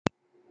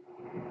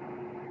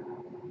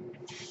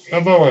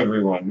Hello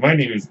everyone, my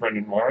name is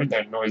Brendan Moore,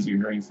 that noise you're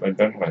hearing is by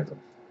Ben Weber.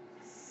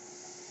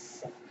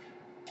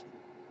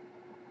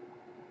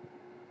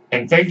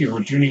 And thank you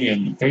for tuning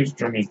in to Face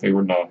Journeys They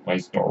Were Not, my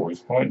Star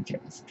Wars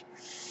podcast.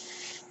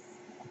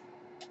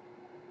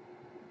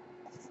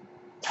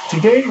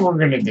 Today we're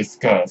going to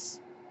discuss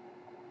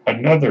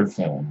another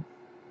film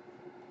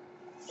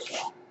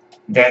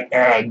that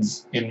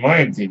adds, in my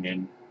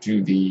opinion,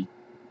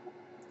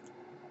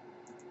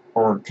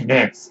 or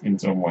connects in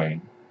some way,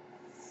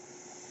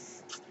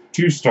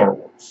 to Star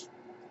Wars.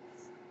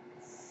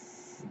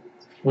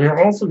 We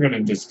are also going to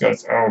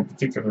discuss how a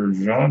particular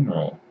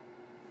genre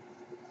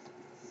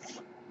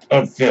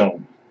of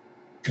film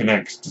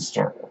connects to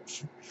Star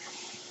Wars.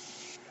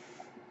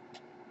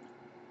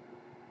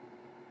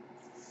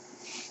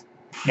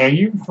 Now,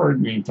 you've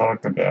heard me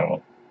talk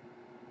about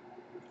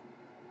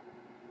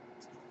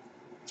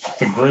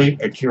the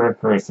great Akira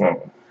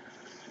Kurosawa,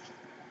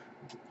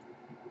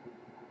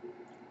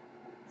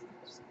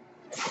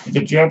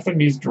 the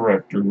Japanese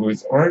director who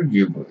is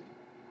arguably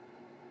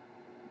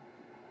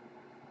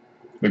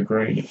the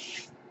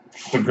greatest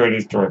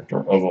director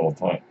of all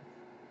time.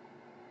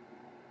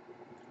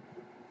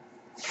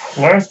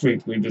 Last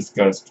week we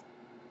discussed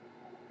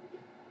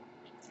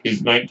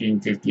his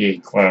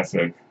 1958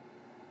 classic,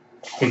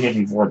 The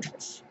Hidden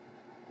Fortress.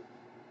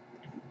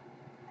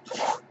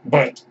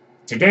 But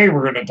today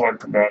we're going to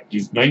talk about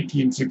his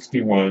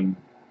 1961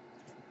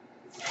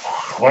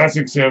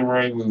 classic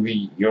samurai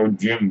movie,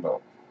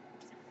 Yojimbo.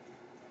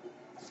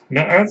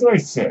 Now, as I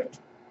said,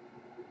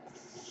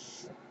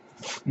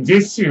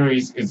 this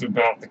series is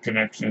about the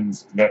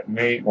connections that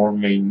may or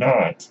may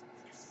not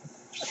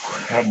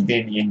have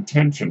been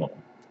intentional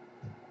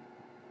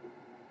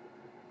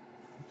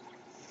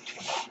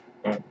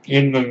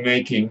in the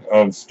making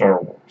of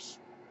Star Wars.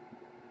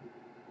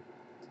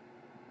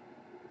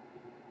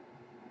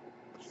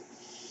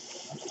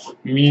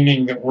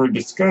 Meaning that we're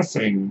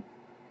discussing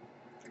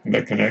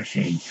the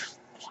connections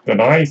that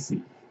I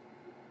see,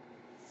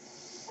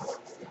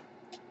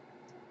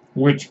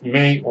 which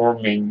may or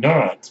may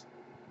not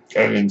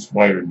have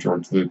inspired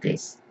George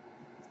Lucas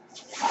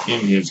in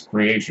his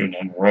creation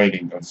and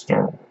writing of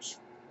Star Wars.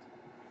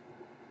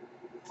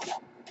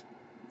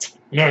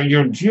 Now,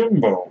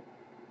 Yojimbo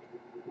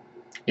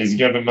is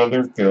yet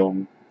another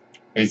film,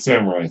 a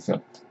samurai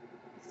film.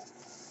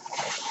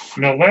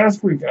 Now,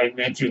 last week I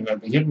mentioned that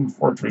The Hidden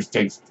Fortress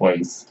takes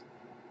place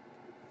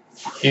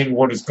in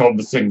what is called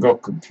the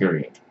Sengoku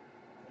period,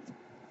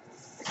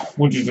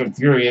 which is a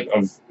period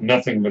of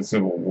nothing but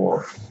civil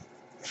war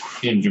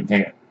in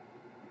Japan.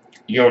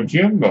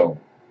 Yojimbo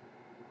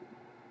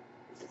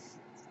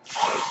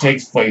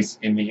takes place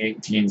in the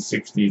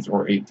 1860s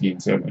or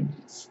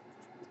 1870s.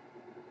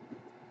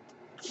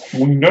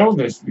 We know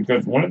this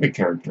because one of the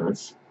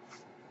characters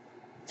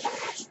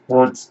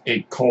sports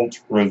a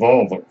Colt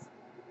revolver,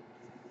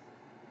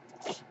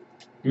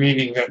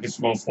 meaning that this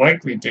most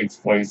likely takes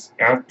place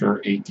after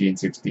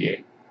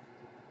 1868.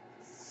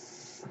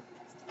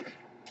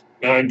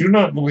 Now, I do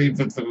not believe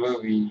that the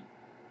movie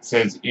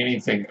says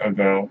anything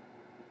about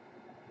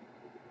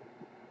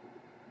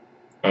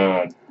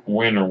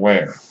when or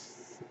where.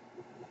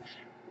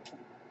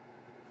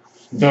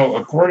 Though,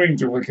 according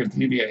to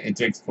Wikipedia, it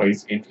takes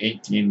place in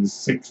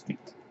 1860.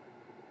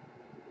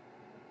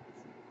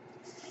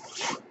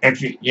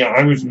 Actually, yeah,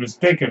 I was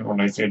mistaken when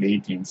I said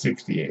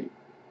 1868.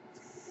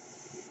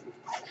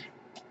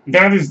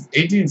 That is,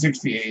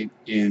 1868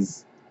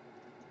 is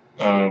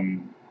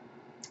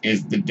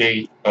the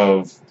date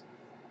of,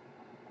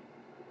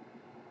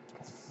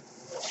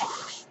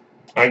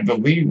 I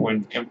believe,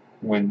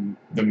 when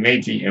the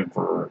Meiji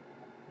Emperor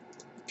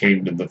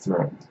came to the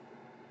throne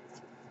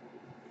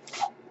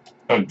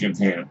of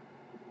Japan.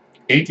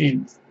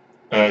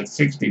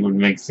 1860 would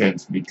make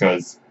sense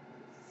because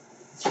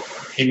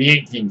in the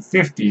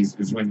 1850s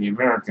is when the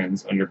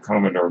Americans, under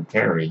Commodore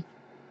Perry,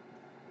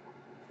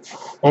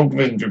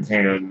 opened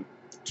Japan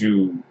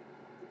to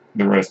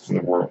the rest of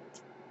the world.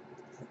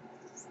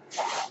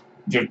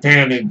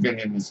 Japan had been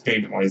in a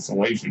state of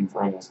isolation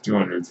for almost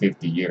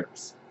 250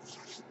 years.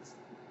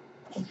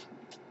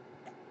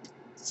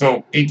 So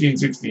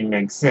 1860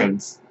 makes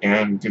sense,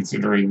 and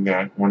considering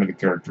that one of the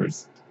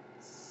characters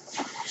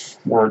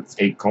sports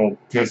a Colt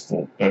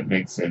pistol, that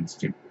makes sense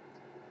too.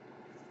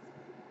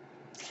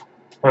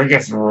 Or I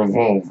guess a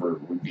revolver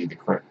would be the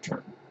correct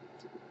term.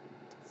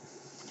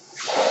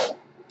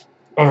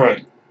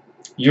 Alright,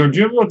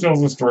 Yojimbo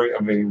tells the story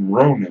of a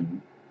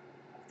Ronin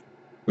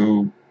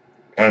who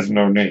has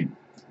no name.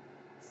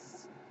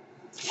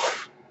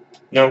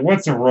 Now,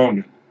 what's a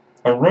Ronin?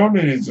 A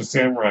Ronin is a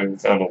samurai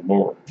without a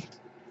lord.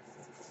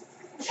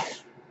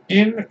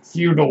 In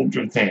feudal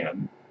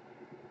Japan,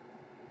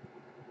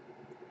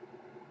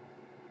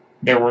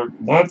 there were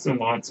lots and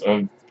lots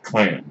of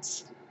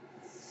clans.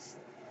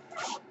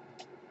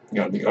 You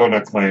know, the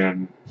Oda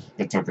clan,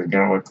 the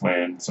Tokugawa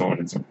clan, so on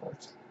and so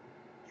forth.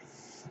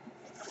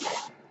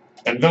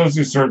 And those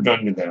who served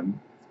under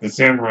them, the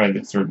samurai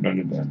that served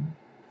under them,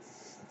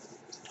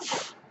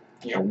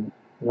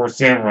 were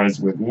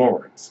samurais with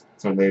lords.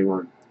 So they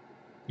were,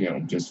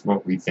 just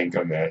what we think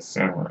of as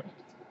samurai.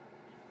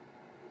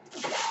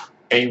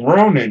 A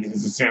ronin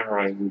is a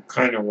samurai who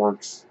kind of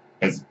works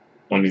as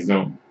on his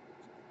own.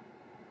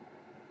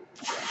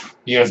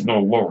 He has no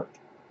lord.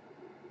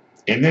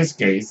 In this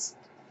case,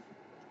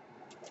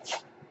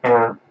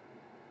 our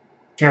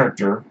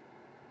character,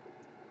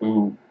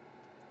 who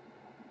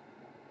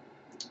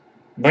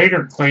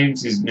later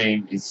claims his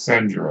name is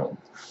Sanjuro.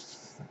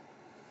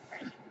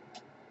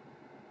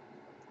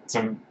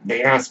 So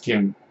they ask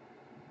him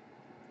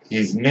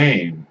his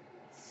name,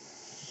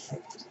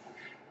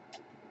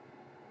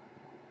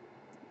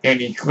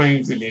 and he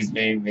claims that his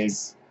name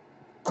is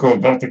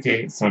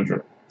Kobatake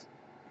Sanjuro,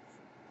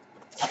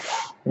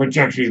 which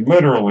actually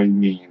literally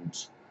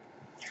means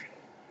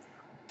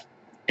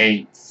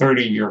a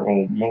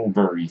 30-year-old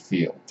mulberry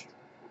field.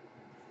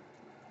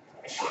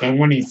 And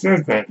when he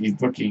says that,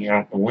 he's looking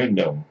out the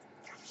window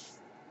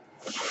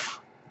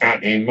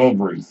at a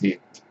mulberry field.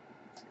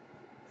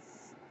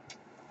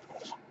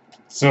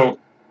 So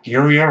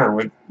here we are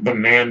with the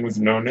man with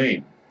no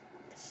name.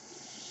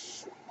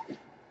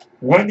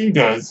 What he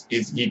does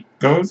is he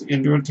goes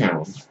into a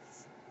town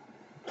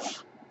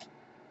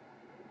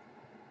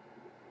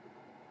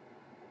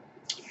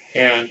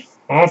and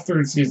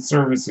offers his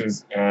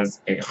services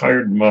as a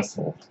hired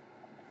muscle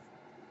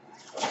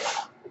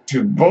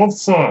to both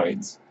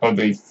sides of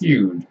a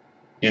feud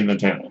in the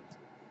town.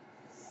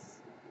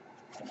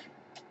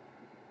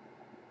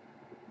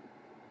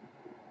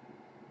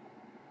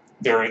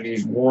 There are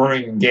these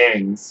warring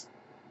gangs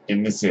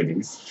in the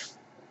cities.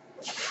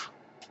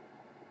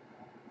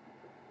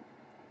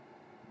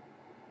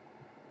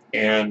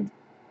 And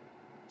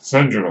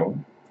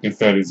Sanjuro, if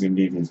that is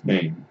indeed his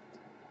name,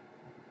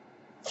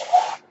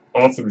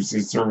 offers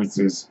his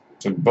services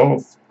to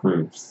both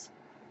groups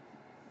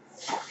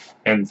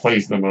and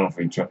plays them off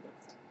each other.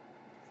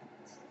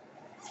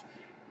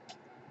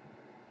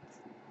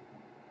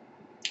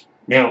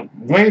 Now,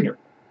 later,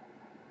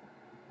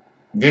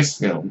 this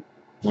film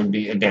would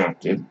be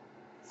adapted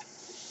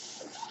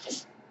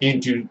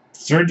into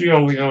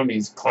Sergio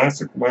Leone's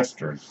classic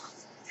western,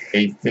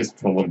 A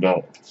Fistful of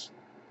Dollars.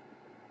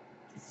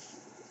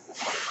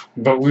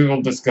 But we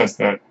will discuss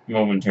that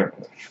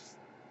momentarily.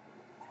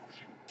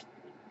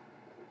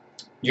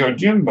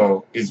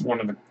 Yojimbo is one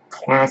of the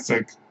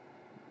classic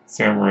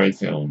samurai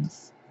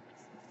films,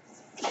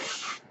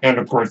 and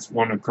of course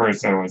one of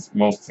Kurosawa's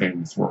most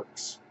famous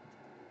works.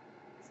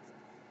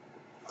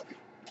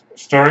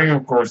 Starring,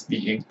 of course,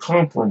 the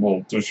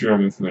incomparable Toshiro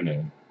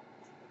Mifune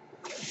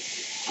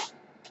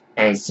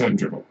as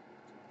Sanjuro.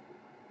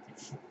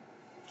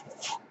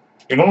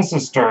 It also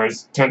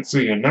stars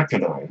Tetsuya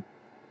Nakadai,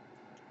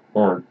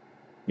 or,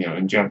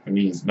 in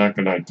Japanese,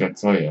 Nakadai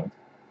Tetsuya,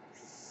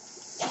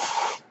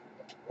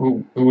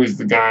 who is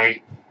the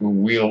guy who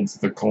wields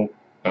the Colt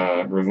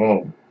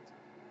revolver.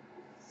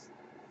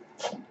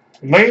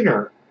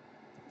 Later,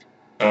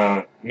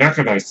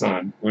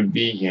 Nakadai-san would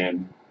be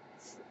in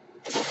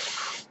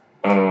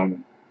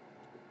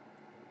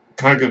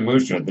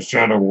Kagemusha, the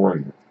Shadow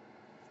Warrior,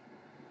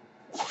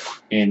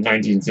 in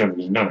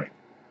 1979.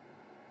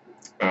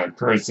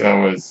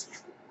 Kurosawa's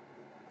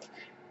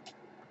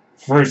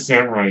first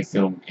samurai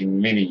film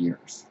in many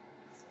years,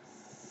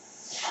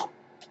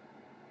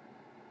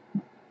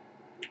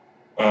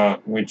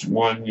 which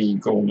won the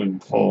Golden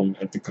Palm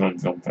at the Cannes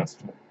Film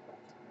Festival.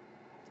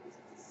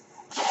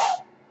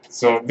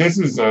 So this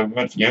is a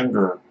much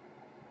younger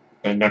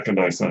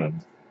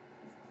Nakadai-san,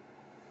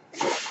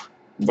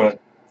 but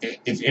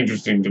it's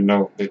interesting to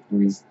note that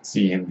we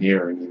see him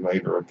here and he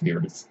later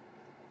appears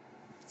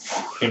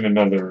in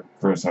another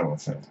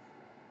Kurosawa film.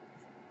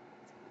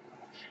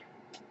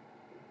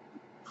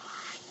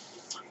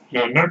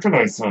 Now,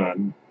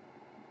 Nakadai-san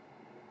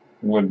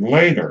would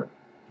later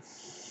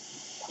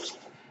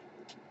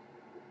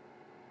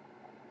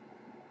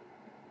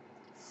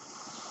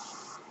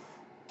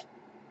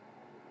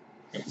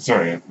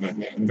sorry,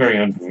 I'm very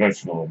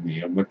unprofessional of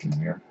me, I'm looking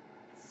here.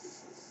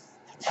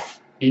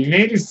 He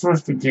made his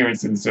first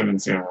appearance in Seven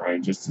Samurai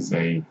just as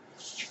a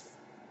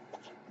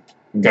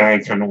guy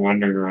kind of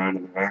wandering around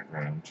in the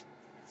background.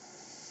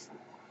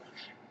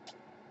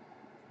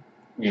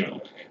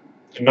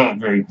 Not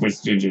very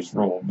prestigious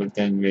role, but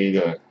then made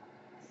a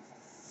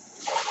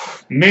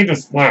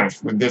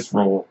splash with this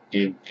role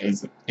in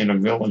a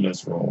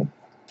villainous role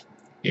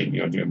in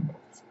Yojimbo.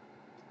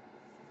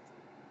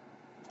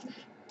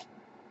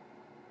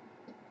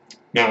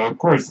 Now, of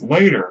course,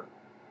 later,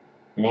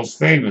 most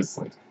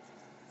famously,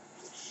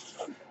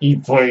 he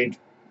played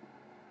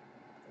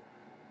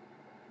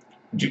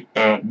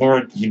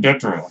Lord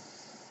Hidetaro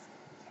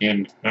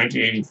in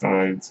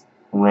 1985's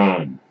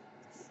Ran,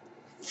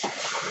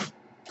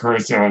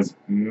 Kurosawa's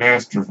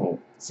masterful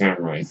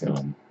samurai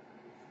film,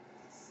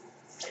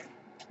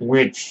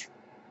 which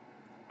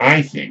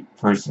I think,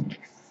 personally,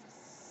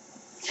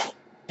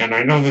 and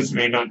I know this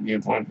may not be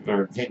a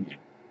popular opinion,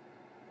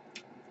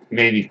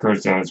 maybe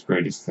Kurosawa's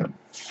greatest film.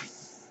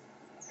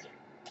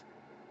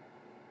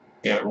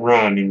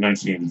 Ran in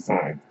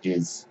 1985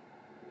 is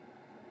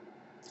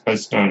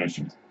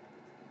astonishing.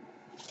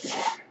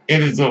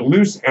 It is a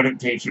loose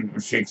adaptation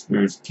of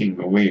Shakespeare's King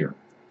Lear,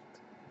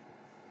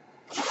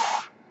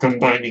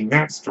 combining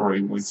that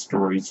story with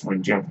stories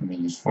from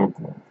Japanese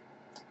folklore.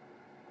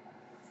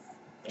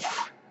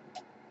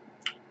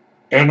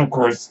 And of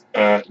course,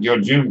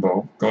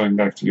 Yojimbo, going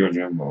back to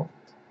Yojimbo,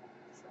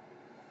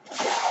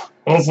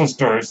 also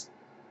stars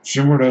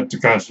Shimura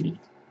Takashi,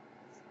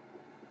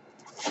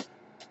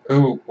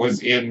 who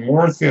was in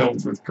more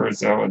films with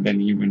Kurosawa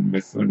than even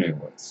Mifune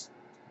was.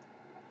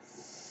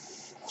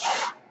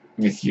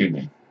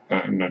 Mifune.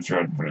 I'm not sure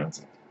how to pronounce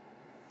it.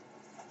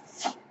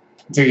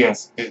 So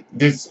yes,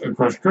 this, of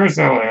course,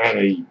 Kurosawa had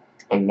a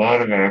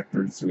lot of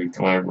actors who he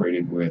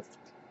collaborated with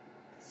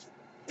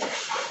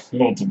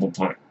multiple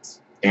times,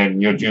 and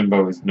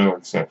Yojimbo is no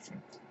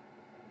exception.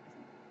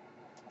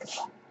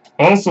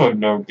 Also of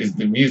note is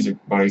the music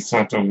by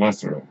Sato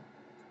Masaru.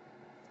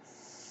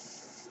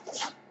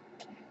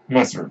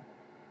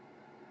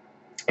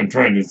 I'm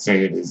trying to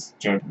say it as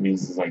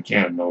Japanese as I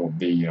can, though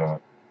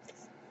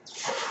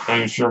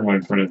I'm sure my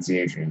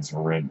pronunciation is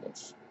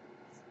horrendous.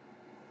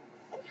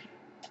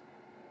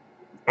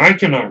 I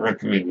cannot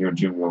recommend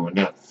Yojimbo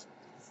enough.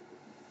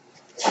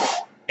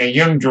 And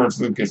young George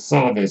Lucas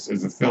saw this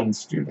as a film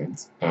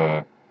student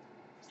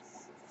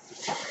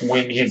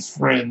when his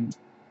friend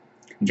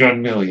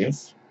John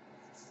Milius,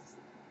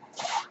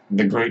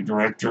 the great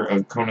director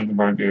of Conan the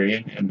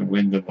Barbarian and The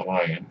Wind of the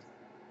Lion,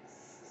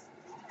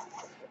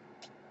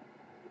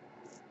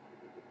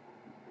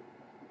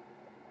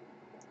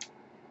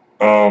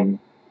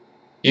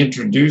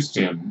 introduced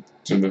him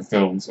to the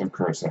films of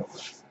Kurosawa.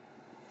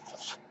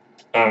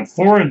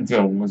 Foreign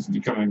film was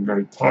becoming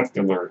very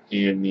popular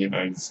in the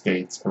United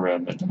States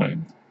around the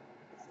time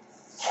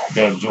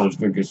that George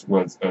Lucas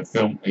was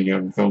a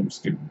young film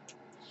student.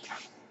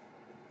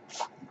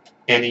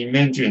 And he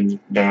mentioned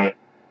that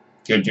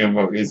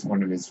Yojimbo is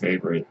one of his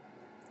favorite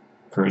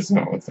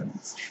Kurosawa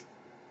films.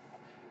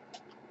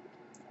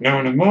 Now,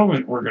 in a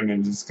moment, we're going to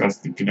discuss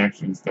the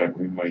connections that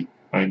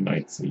I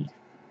might see,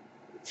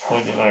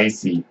 or that I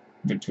see,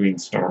 between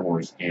Star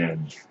Wars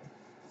and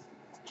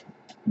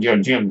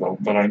Yojimbo.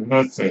 But I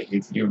must say,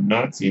 if you have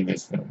not seen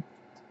this film,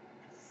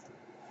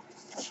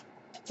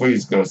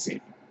 please go see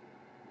it.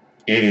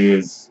 It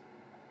is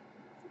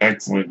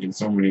excellent in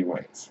so many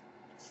ways.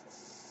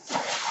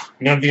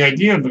 Now, the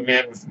idea of The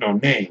Man with No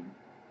Name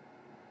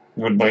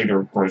would later,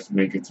 of course,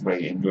 make its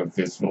way into A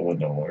Fistful of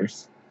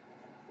Dollars.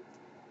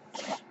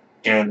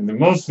 And the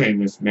most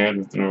famous Man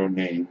with No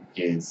Name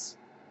is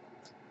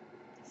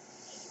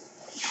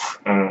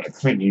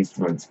Clint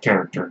Eastwood's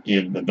character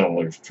in the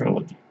Dollars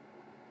trilogy.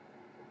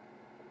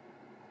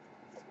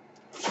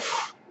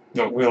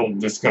 But we'll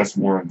discuss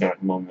more of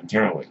that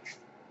momentarily.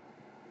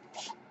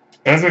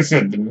 As I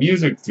said, the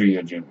music through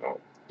Yojimbo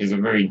is a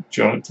very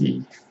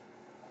jaunty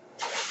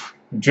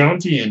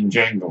and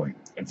jangling,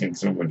 I think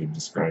somebody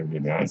described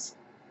it as.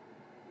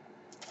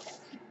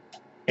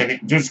 And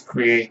it just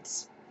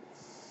creates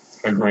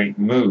a great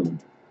mood.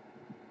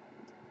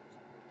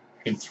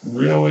 It's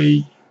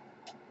really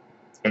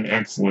an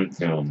excellent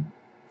film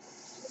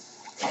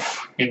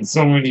in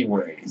so many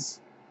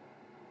ways,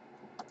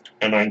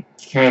 and I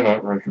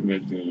cannot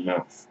recommend it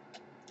enough.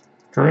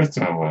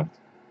 Kurosawa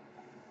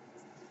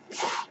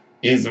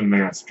is a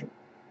master,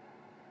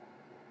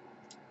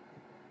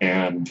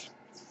 and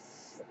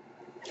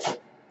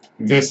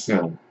this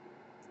film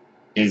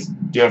is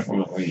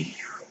definitely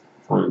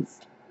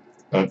proof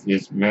of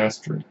his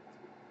mastery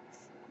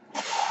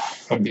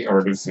of the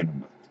art of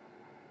cinema.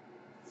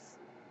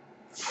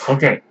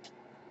 Okay,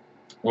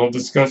 we'll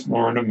discuss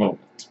more in a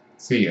moment.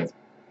 See ya.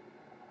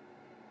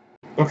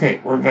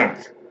 Okay, we're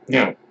back.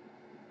 Now,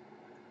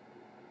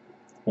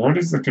 what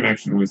is the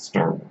connection with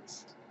Star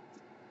Wars?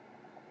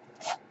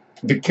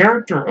 The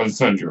character of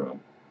Sanjuro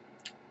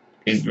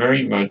is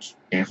very much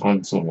a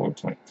Han Solo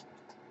type.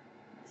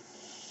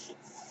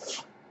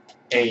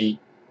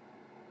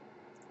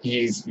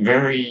 He's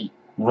very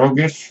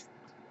roguish.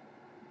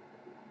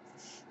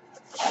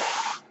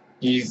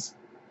 He's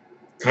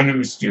kind of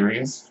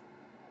mysterious.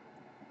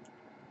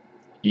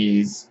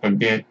 He's a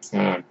bit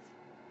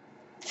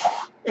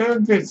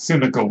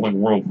cynical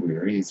and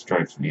world-weary, he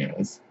strikes me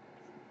as.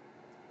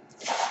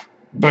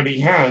 But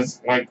he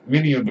has, like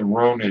many of the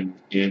Ronin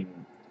in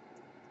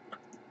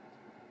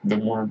the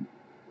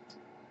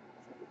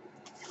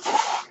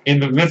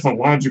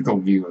mythological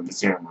view of the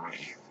samurai,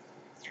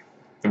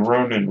 the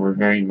Ronin were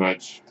very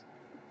much,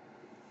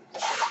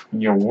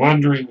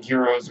 wandering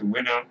heroes who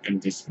went out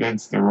and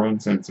dispensed their own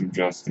sense of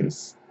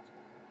justice.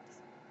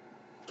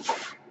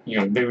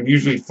 They would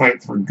usually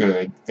fight for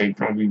good. They'd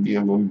probably be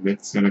a little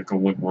bit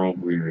cynical and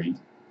world-weary.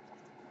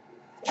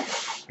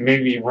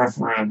 Maybe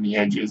rough around the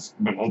edges,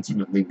 but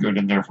ultimately good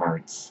in their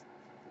hearts.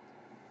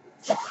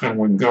 And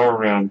would go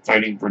around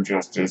fighting for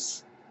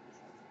justice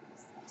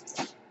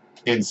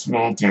in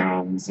small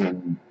towns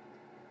and,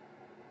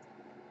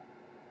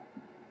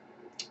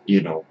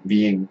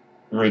 being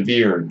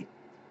revered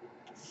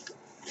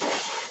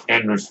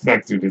and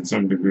respected in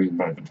some degree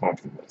by the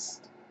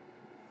populace.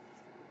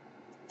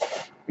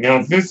 Now,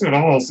 if this at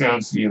all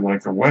sounds to you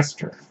like a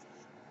Western,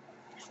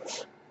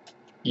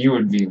 you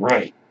would be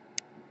right.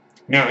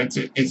 Now, it's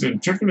a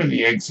chicken and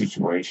the egg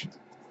situation.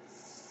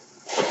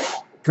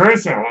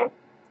 Kurosawa,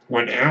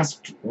 when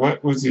asked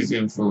what was his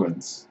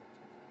influence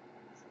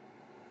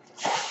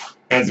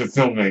as a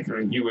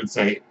filmmaker, he would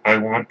say, I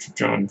watch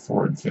John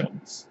Ford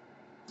films.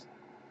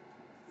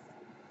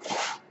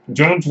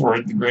 John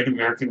Ford, the great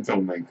American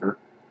filmmaker,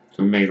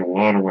 who made a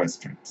lot of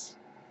westerns.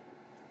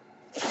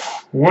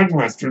 One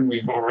western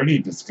we've already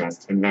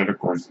discussed, and that, of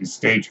course, is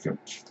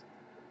Stagecoach.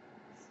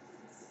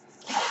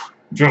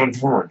 John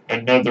Ford,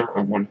 another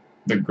of one of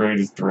the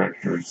greatest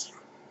directors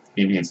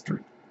in history.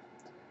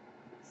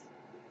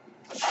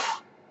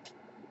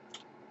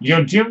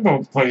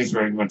 Yojimbo plays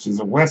very much as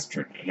a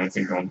western, and I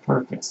think on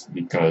purpose,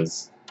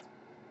 because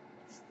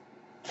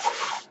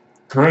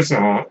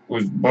Kurosawa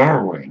was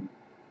borrowing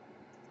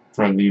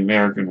from the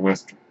American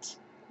westerns.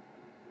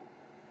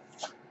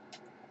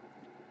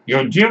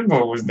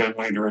 Yojimbo was then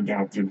later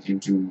adapted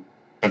into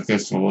A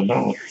Fistful of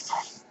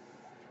Dollars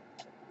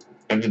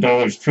and the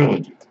Dollars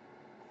trilogy.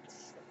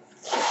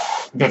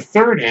 The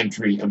third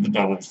entry of the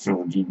Dollars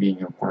trilogy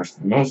being, of course,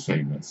 the most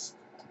famous,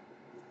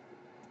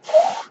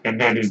 and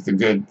that is The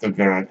Good, the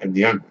Bad, and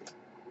the Ugly.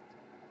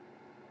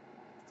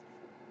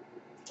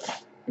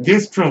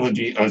 This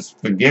trilogy of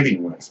spaghetti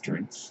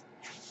westerns,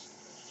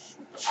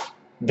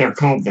 they're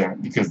called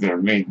that because they're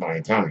made by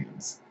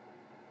Italians,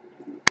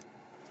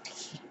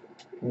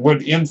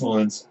 would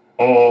influence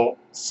all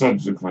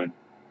subsequent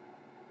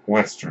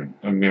Western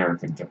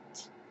American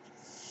films.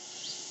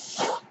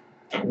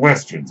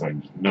 Westerns, I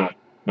mean,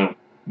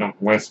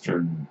 not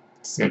Western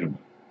cinema.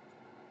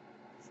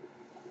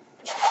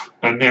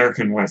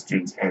 American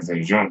Westerns as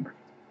a genre.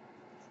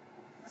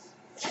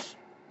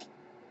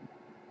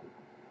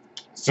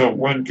 So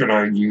one could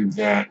argue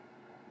that,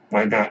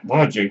 by that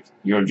logic,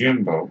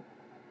 Yojimbo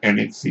and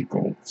its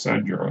sequel,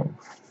 Sanjuro,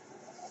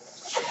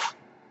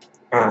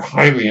 are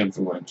highly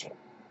influential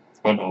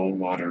on all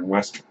modern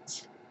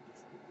Westerns.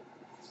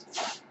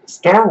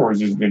 Star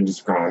Wars has been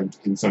described,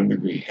 in some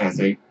degree,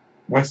 as a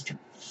Western.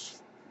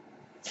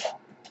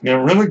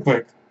 Now, really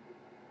quick,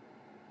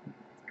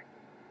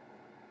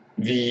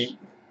 the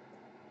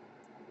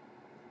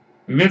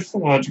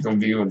mythological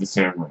view of the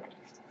samurai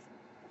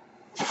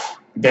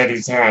that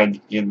is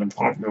had in the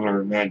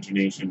popular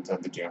imaginations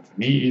of the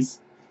Japanese,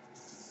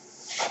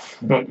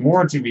 but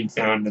more to be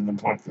found in the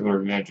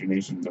popular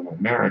imaginations of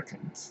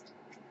Americans,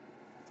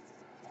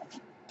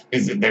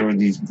 is that they were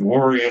these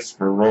glorious,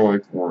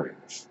 heroic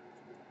warriors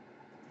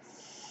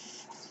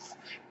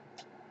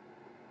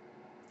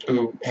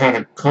who had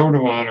a code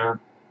of honor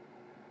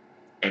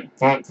and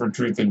fought for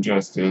truth and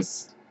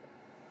justice,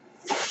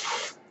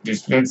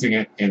 dispensing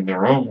it in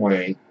their own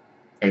way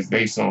as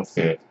they saw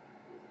fit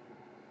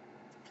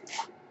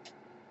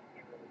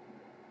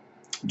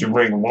to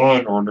bring law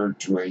and order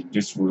to a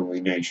disorderly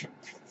nation.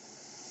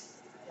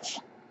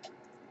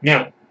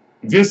 Now,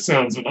 this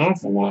sounds an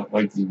awful lot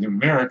like the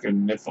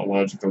American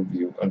mythological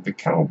view of the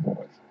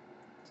cowboy.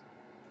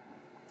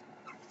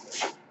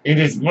 It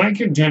is my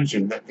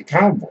contention that the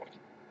cowboy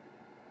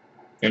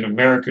in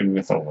American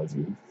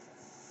mythology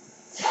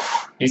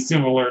is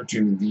similar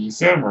to the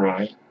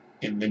samurai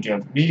in the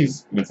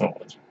Japanese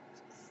mythology.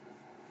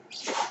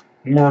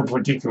 More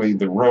particularly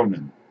the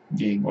Ronin,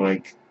 being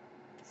like,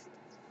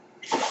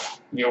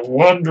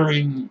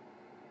 wandering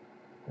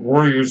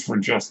warriors for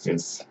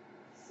justice.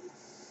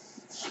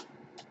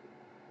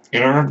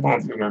 In our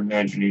popular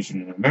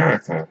imagination in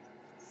America,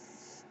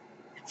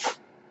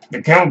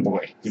 the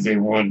cowboy is a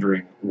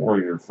wandering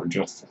warrior for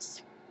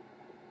justice.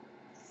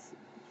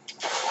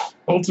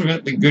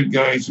 Ultimately, good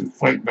guys who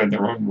fight by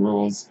their own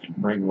rules and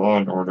bring law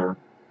and order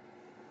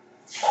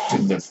to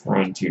the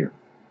frontier.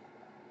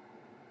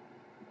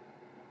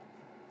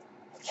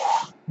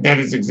 That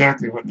is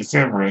exactly what the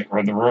samurai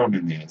or the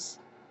Ronin is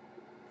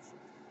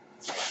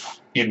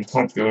in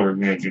popular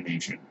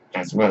imagination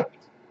as well.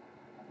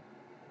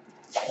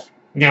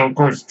 Now, of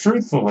course,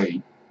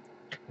 truthfully,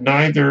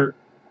 neither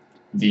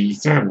the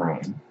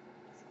samurai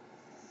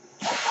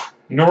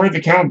nor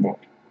the cowboy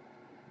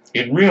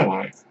in real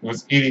life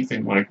was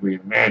anything like we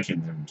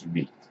imagined them to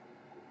be.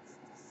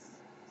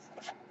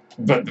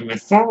 But the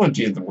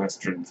mythology of the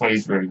Western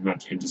plays very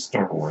much into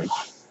Star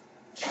Wars,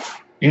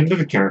 into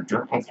the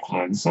character of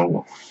Han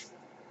Solo.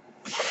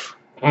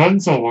 Han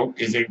Solo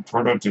is a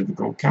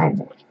prototypical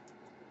cowboy.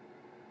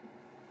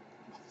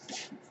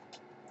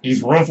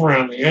 He's rough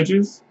around the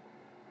edges.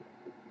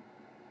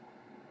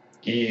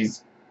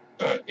 He's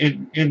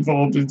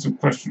involved in some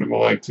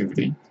questionable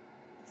activity.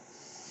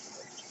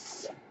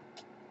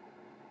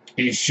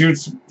 He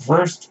shoots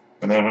first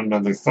without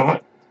another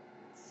thought.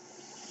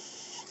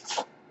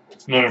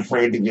 He's not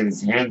afraid to get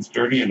his hands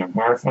dirty in a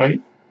bar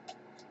fight.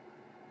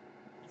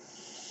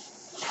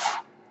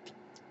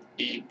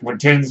 He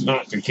pretends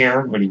not to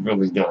care, but he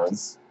really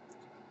does.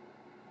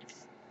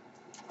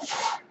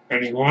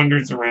 And he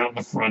wanders around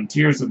the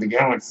frontiers of the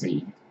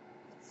galaxy,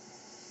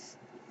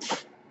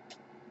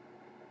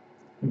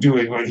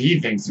 doing what he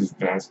thinks is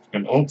best,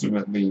 and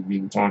ultimately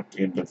being talked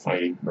into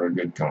fighting for a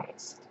good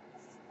cause.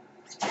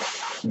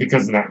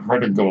 Because of that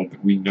heart of gold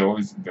that we know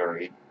is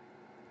buried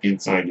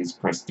inside his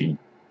crusty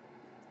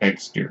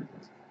exterior.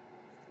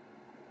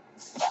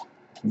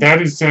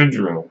 That is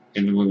Sanjuro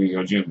in the movie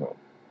Yojimbo.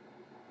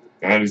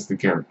 That is the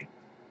character.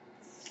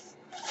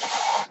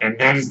 And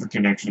that is the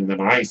connection that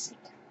I see.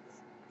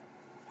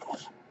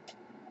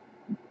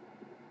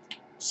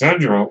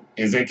 Sanjuro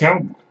is a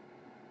cowboy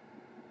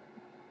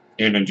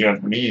in a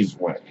Japanese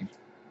way.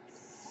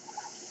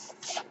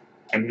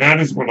 And that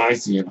is what I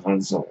see in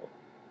Han Solo.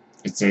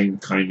 The same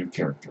kind of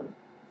character.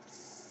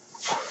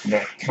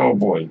 That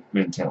cowboy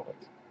mentality.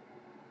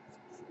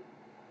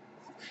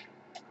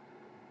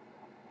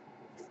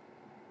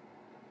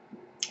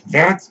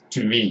 That,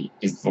 to me,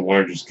 is the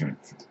largest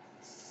connection.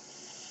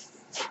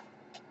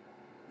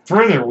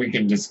 Further, we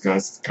can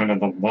discuss kind of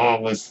the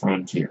lawless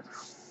frontier.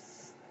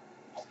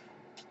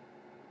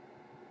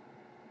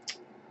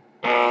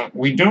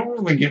 We don't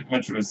really get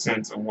much of a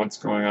sense of what's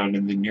going on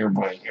in the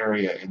nearby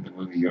area in the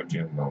movie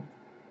Yojimbo.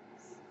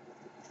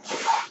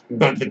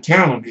 But the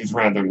town is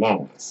rather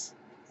lawless.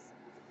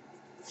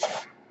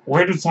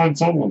 Where does Han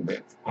Solo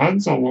live? Han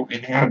Solo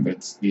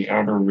inhabits the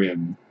Outer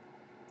Rim.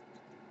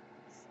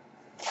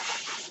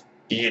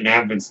 He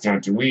inhabits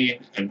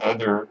Tatooine and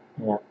other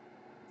more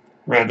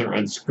rather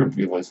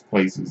unscrupulous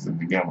places in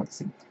the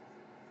galaxy.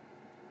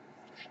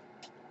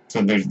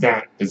 So there's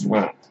that as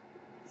well.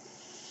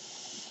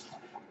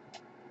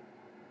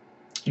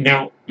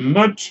 Now,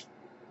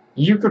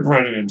 you could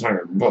write an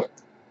entire book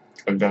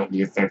about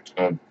the effect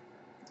of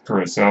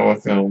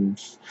Kurosawa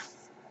films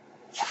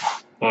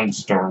on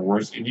Star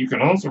Wars, and you can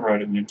also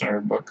write an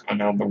entire book on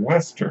how the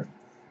Western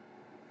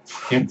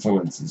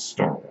influences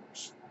Star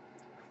Wars.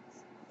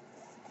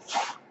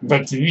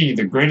 But to me,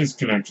 the greatest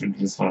connection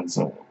is Han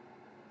Solo.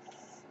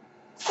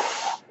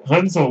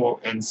 Han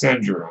Solo and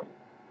Sanjuro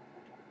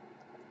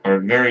are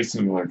very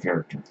similar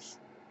characters.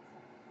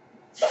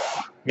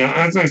 Now,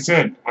 as I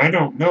said, I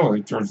don't know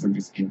if George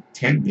Lucas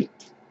intended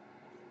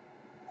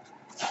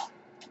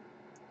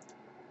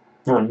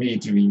for me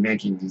to be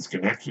making these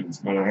connections,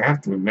 but I have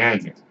to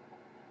imagine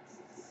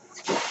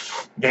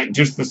that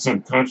just the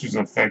subconscious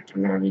effect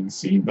of having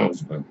seen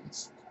those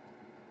movies,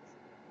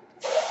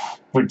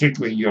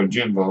 particularly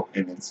Yojimbo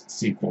and its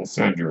sequel,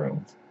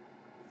 Sanjuro,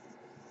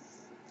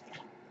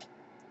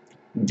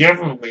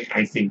 definitely,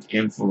 I think,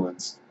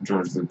 influenced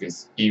George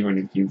Lucas, even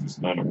if he was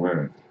not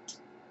aware of it.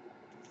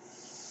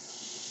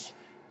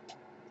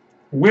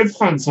 With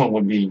Han Solo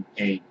being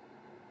a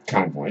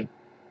cowboy,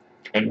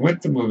 and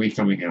with the movie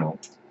coming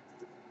out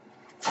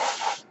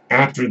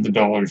after the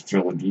Dollars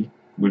trilogy,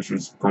 which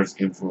was, of course,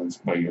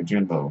 influenced by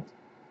Yojimbo,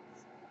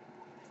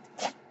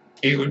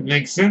 it would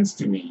make sense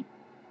to me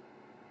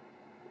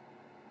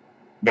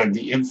that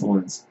the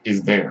influence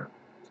is there,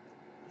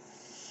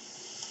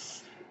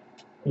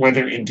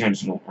 whether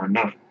intentional or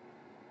not.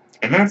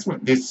 And that's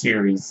what this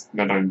series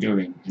that I'm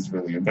doing is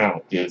really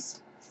about,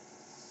 is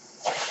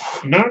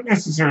not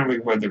necessarily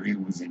whether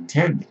it was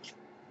intended,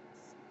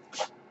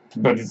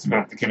 but it's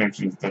about the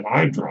connections that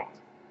I draw.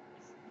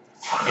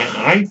 And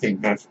I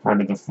think that's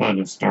part of the fun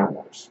of Star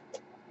Wars.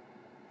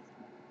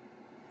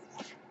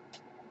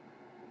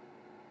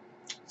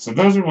 So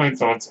those are my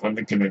thoughts on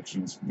the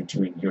connections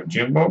between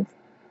Yojimbo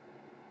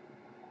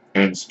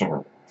and Star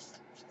Wars.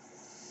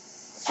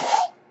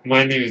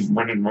 My name is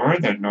Brendan Moore.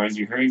 That noise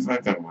you hear is my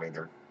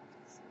ventilator.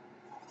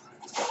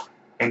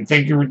 And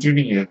thank you for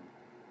tuning in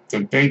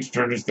to Page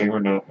Turners They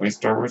Were Not, my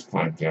Star Wars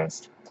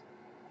podcast.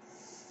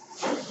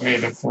 May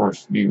the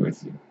Force be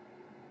with you.